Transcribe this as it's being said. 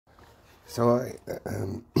So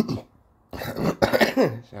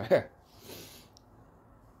sorry.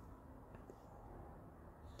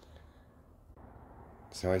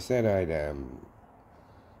 So I said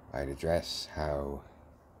I'd address how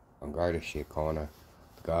on Garda Síochána,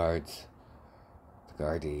 the guards, the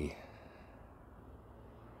Gardaí,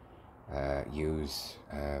 use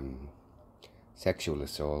sexual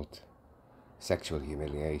assault, sexual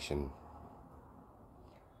humiliation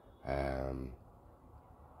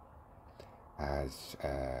as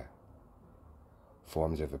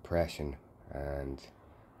forms of oppression and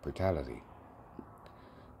brutality.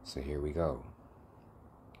 So here we go.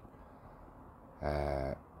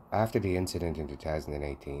 After the incident in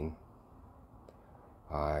 2018,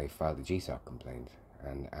 I filed a GSOC complaint,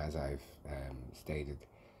 and as I've stated,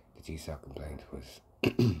 the GSOC complaint was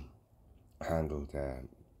handled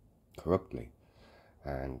corruptly.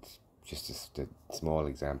 And just a small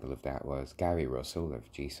example of that was Gary Russell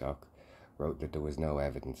of GSOC wrote that there was no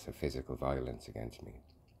evidence of physical violence against me.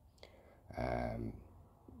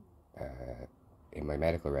 In my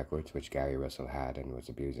medical records, which Gary Russell had and was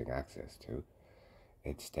abusing access to,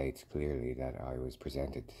 it states clearly that I was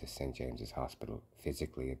presented to St. James's Hospital,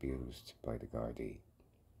 physically abused by the Gardaí.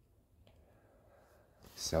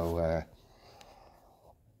 So,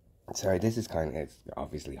 sorry, this is it's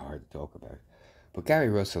obviously hard to talk about. But Gary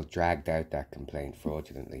Russell dragged out that complaint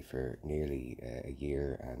fraudulently for nearly a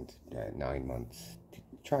year and 9 months to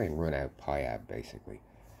try and run out PIAB, basically.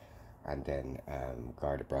 And then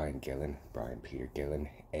Garda Brian Peter Gillen,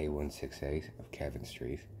 A168 of Kevin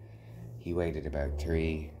Street, he waited about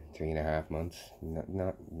three and a half months,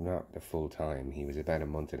 not the full time. He was about a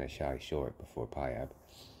month and a shy short before PIAB.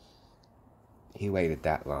 He waited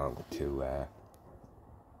that long to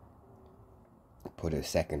put a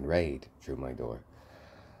second raid through my door,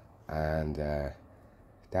 and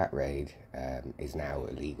that raid is now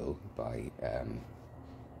illegal by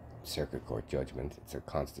circuit court judgment. It's a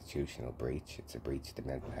constitutional breach. It's a breach of the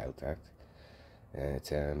Mental Health Act.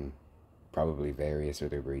 It's probably various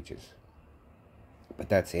other breaches, but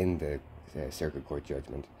that's in the circuit court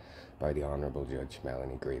judgment by the Honourable Judge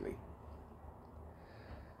Melanie Greeley.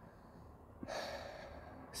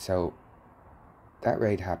 So that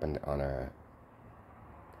raid happened on a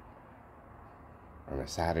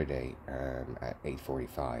Saturday at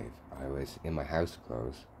 8:45. I was in my house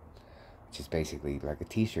clothes, which is basically like a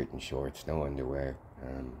t-shirt and shorts, no underwear,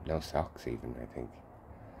 no socks even, I think.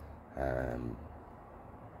 And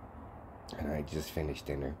I just finished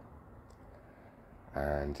dinner,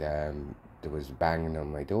 and there was banging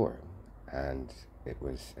on my door, and I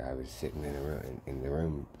was sitting in the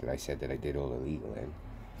room that I said that I did all illegal in.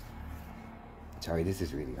 Sorry, this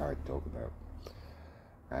is really hard to talk about.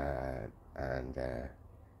 And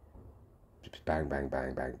just bang, bang,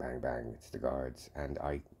 bang, bang, bang, bang. It's the guards, and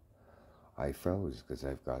I froze because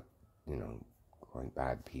I've got, quite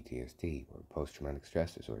bad PTSD, or post-traumatic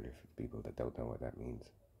stress disorder, for people that don't know what that means.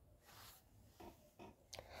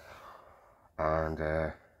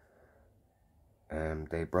 And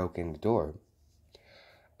they broke in the door,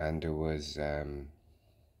 and there was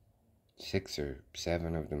 6 or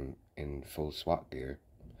 7 of them in full SWAT gear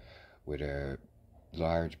with a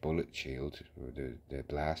large bullet shield, or the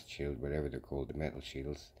blast shield, whatever they're called, the metal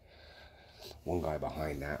shields. One guy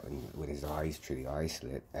behind that, with his eyes through the eye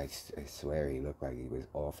slit, I swear he looked like he was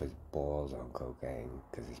off his balls on cocaine,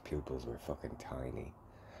 because his pupils were fucking tiny.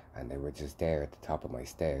 And they were just there at the top of my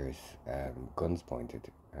stairs, guns pointed,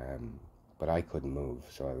 but I couldn't move,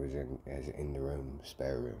 so I was in the room,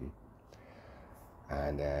 spare room,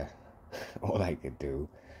 and all I could do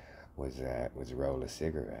was roll a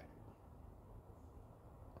cigarette.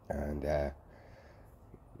 And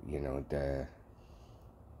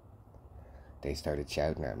they started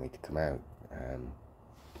shouting at me to come out.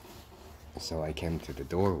 So I came to the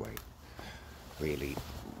doorway, really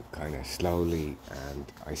kind of slowly,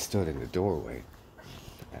 and I stood in the doorway,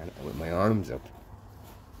 and with my arms up,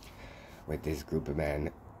 with this group of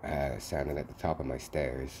men standing at the top of my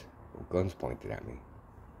stairs, with guns pointed at me.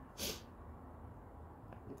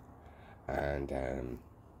 And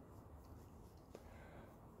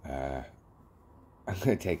I'm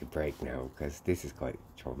going to take a break now, because this is quite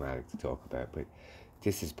traumatic to talk about, but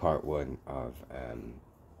this is part 1 of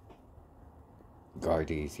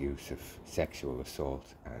Gardaí's use of sexual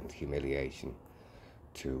assault and humiliation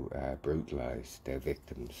to brutalise their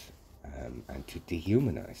victims, and to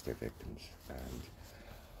dehumanize their victims. And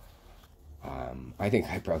I think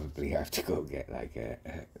I probably have to go get like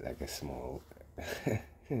a small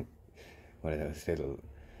one of those little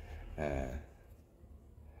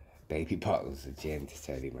baby bottles of gin to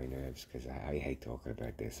steady my nerves, because I hate talking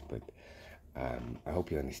about this, but I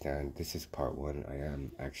hope you understand. This is part one. I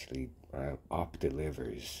am actually op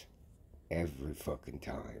delivers every fucking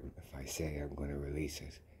time. If I say I'm going to release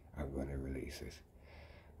it, I'm going to release it.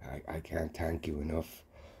 I can't thank you enough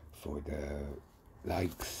for the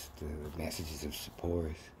likes, the messages of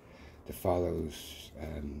support, the follows.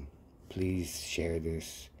 Please share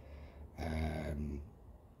this, um,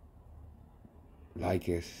 like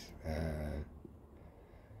it,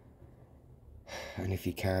 and if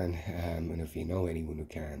you can, and if you know anyone who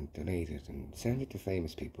can, donate it and send it to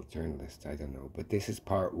famous people, journalists, I don't know. But this is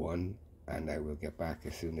part one, and I will get back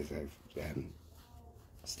as soon as I've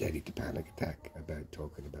steadied the panic attack about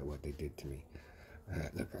talking about what they did to me.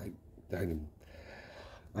 Look,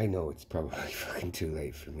 I know it's probably fucking too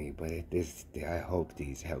late for me, but I hope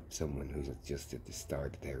these help someone who's just at the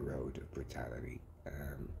start of their road of brutality.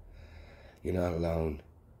 You're not alone,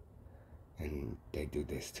 and they do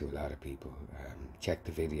this to a lot of people. Check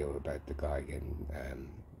the video about the guy getting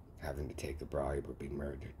having to take a bribe or being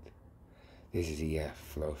murdered. This is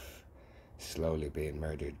fluff, slowly being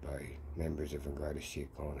murdered by members of Gardaí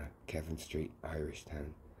Síochána, Kevin Street, Irish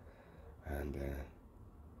Town, and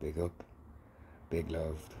big up. Big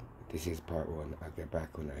love. This is part one. I'll get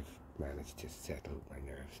back when I've managed to settle my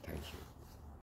nerves. Thank you.